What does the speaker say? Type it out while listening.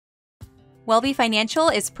Wellby Financial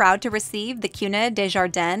is proud to receive the CUNA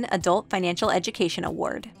Dejardins Adult Financial Education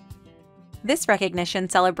Award. This recognition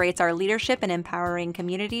celebrates our leadership in empowering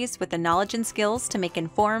communities with the knowledge and skills to make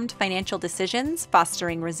informed financial decisions,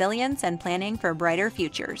 fostering resilience and planning for brighter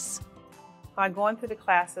futures. By going through the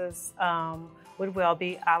classes with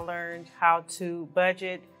Wellby, I learned how to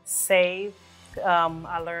budget, save.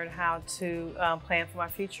 I learned how to plan for my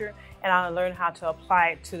future, and I learned how to apply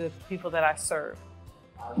it to the people that I serve.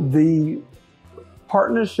 The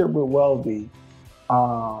partnership with Wellby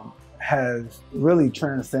has really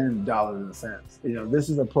transcended dollars and cents. This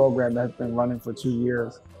is a program that's been running for 2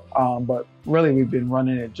 years, but really we've been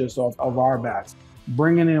running it just off of our backs.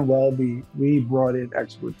 Bringing in Wellby, we brought in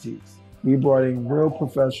expertise. We brought in real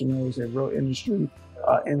professionals and real industry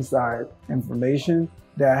inside information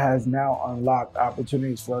that has now unlocked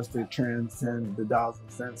opportunities for us to transcend the dollars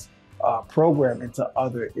and cents program into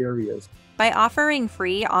other areas. By offering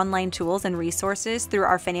free online tools and resources through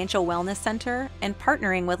our Financial Wellness Center and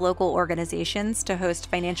partnering with local organizations to host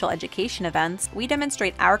financial education events, we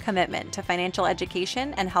demonstrate our commitment to financial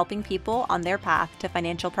education and helping people on their path to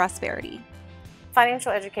financial prosperity.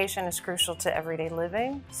 Financial education is crucial to everyday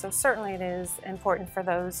living, so certainly it is important for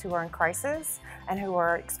those who are in crisis and who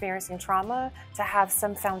are experiencing trauma to have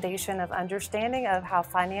some foundation of understanding of how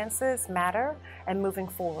finances matter and moving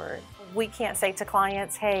forward. We can't say to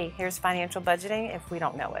clients, hey, here's financial budgeting if we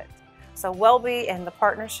don't know it. So Wellby and the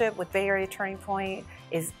partnership with Bay Area Turning Point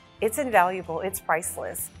it's invaluable, it's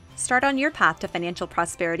priceless. Start on your path to financial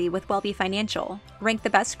prosperity with Wellby Financial, ranked the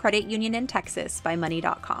best credit union in Texas by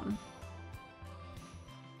Money.com.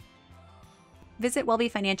 Visit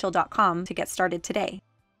wellbyfinancial.com to get started today.